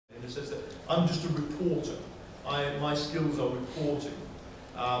the sense that I'm just a reporter. My skills are reporting.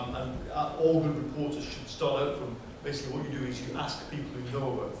 And all good reporters should start out from basically what you do is you ask people who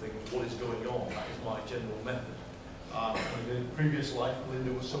know about things what is going on. That is my general method. In a previous life,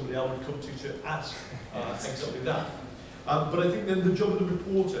 Linda was somebody I would come to ask exactly that. But I think then the job of the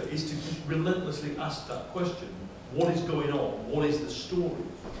reporter is to just relentlessly ask that question. What is going on? What is the story?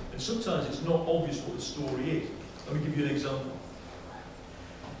 And sometimes it's not obvious what the story is. Let me give you an example.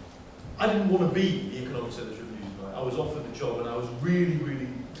 I didn't want to be the economics editor of Newsnight. I was offered the job and I was really,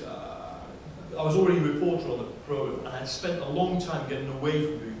 I was already a reporter on the programme, and I'd spent a long time getting away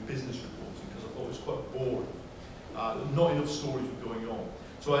from doing business reporting because I thought it was quite boring. Not enough stories were going on.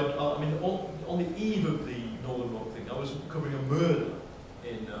 So I mean, on the eve of the Northern Rock thing, I was covering a murder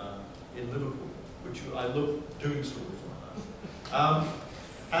in Liverpool, which I love doing stories like that.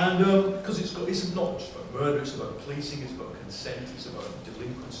 Because it's not just about murder, it's about policing, it's about consent, it's about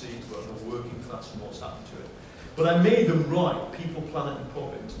delinquency, it's about the working class and what's happened to it. But I made them write People, Planet and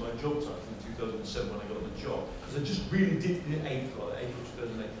Profit into my job title in 2007 when I got the job, because I just really did in April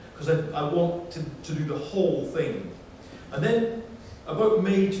 2008, because I wanted to do the whole thing. And then, about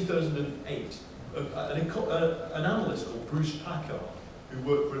May 2008, an analyst called Bruce Packard, who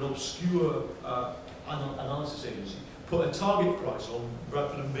worked for an obscure analysis agency, put a target price on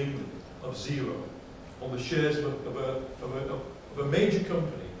Bradford and Bingley of 0 on the shares of a major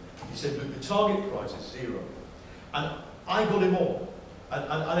company. He said, look, the target price is 0. And I got him on,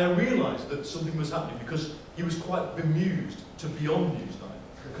 and I realised that something was happening because he was quite bemused to be on Newsnight,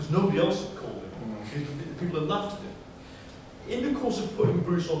 because nobody else had called him. People had laughed at him. In the course of putting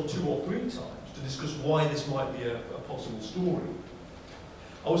Bruce on 2 or 3 times to discuss why this might be a possible story,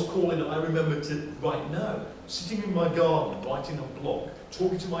 I was calling, I remember right now, sitting in my garden, writing a blog,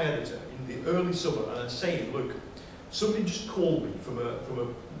 talking to my editor in the early summer, and I'm saying, look, somebody just called me from a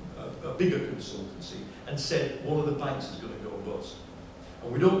bigger consultancy and said one of the banks is going to go bust.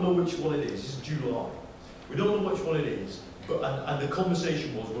 And we don't know which one it is. This is July. We don't know which one it is, but and the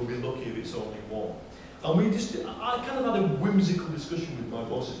conversation was, we'll be lucky if it's only one. And I kind of had a whimsical discussion with my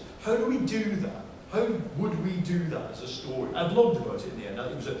bosses. How do we do that? How would we do that as a story? I blogged about it in the end.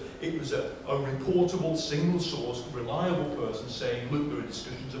 It was a reportable, single source, reliable person saying, look, there are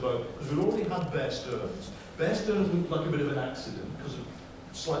discussions about, because we'd already had Bear Stearns. Bear Stearns looked like a bit of an accident because of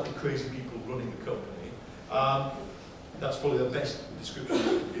slightly crazy people running the company. That's probably the best description I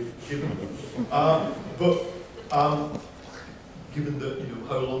could give them. Given that,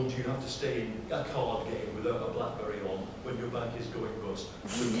 how long do you have to stay in a card game without a BlackBerry on when your bank is going bust,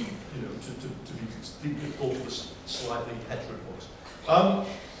 to be called slightly heterodox. But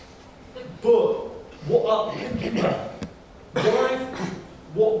what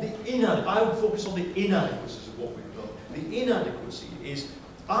I would focus on the inadequacies of what we've done. The inadequacy is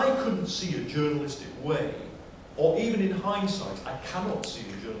I couldn't see a journalistic way, or even in hindsight, I cannot see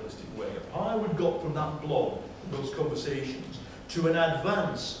a journalistic way. If I would got from that blog, those conversations, to an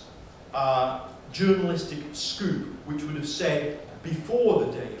advance journalistic scoop, which would have said before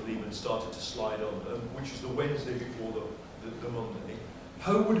the day Lehman started to slide on them, which is the Wednesday before the Monday,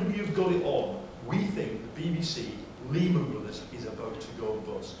 how would we have got it on? We think the BBC, Lehman Brothers, is about to go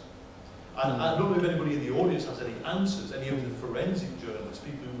bust. And I don't know if anybody in the audience has any answers, any of the forensic journalists,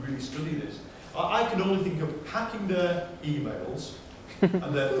 people who really study this. I can only think of hacking their emails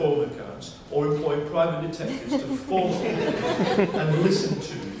and their phone accounts, or employing private detectives to follow and listen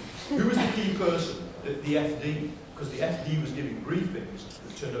to who was the key person, the FD, because the FD was giving briefings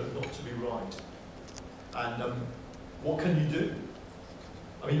that turned out not to be right. And what can you do?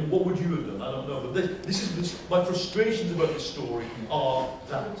 I mean, what would you have done? I don't know. But my frustrations about this story are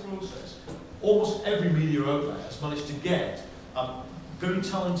that process. Almost every media outlet has managed to get very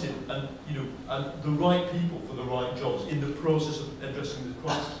talented and the right people for the right jobs in the process of addressing the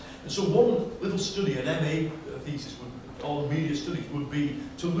crisis. And so one little study, an MA thesis on media studies, would be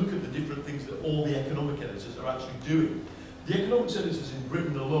to look at the different things that all the economic editors are actually doing. The economics editors in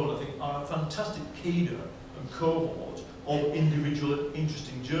Britain alone, I think, are a fantastic cadre and cohort of individual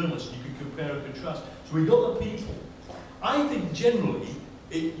interesting journalists. You can compare and contrast. So we got the people. I think generally,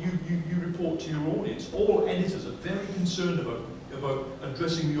 you report to your audience. All editors are very concerned about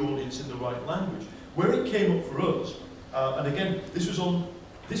addressing the audience in the right language. Where it came up for us, and again, this was on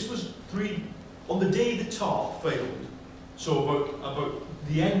the day the TARP failed, so about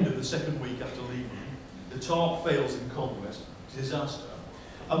the end of the second week after Lehman, the TARP fails in Congress, disaster.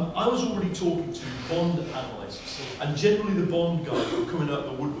 I was already talking to bond analysts, and generally the bond guys were coming out of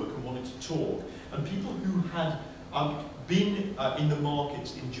the woodwork and wanted to talk, and people who had been in the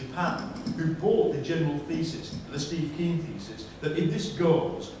markets in Japan, who bought the general thesis, the Steve Keen thesis, that if this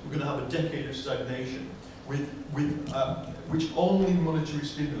goes, we're going to have a decade of stagnation, which only monetary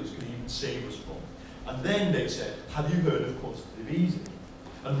stimulus can even save us from. And then they said, have you heard of quantitative easing?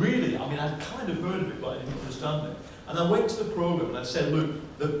 And really, I mean, I'd kind of heard of it, but I didn't understand it. And I went to the program and I said,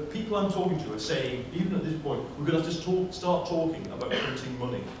 look, the people I'm talking to are saying, even at this point, we're going to have to start talking about printing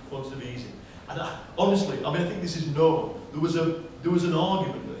money, quantitative easing. And honestly, I mean, I think this is known. There was an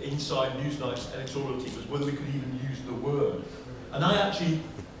argument inside Newsnight's editorial team as whether we could even use the word. And I actually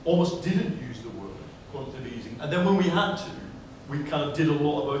almost didn't use the word, quantitative easing. And then when we had to, we kind of did a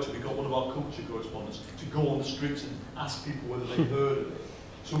lot about it. We got one of our culture correspondents to go on the streets and ask people whether they'd heard of it.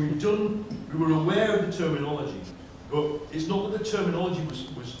 So we were aware of the terminology, but it's not that the terminology was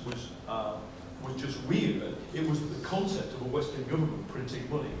just weird. It was the concept of a Western government printing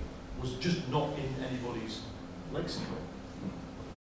money was just not in anybody's lexicon.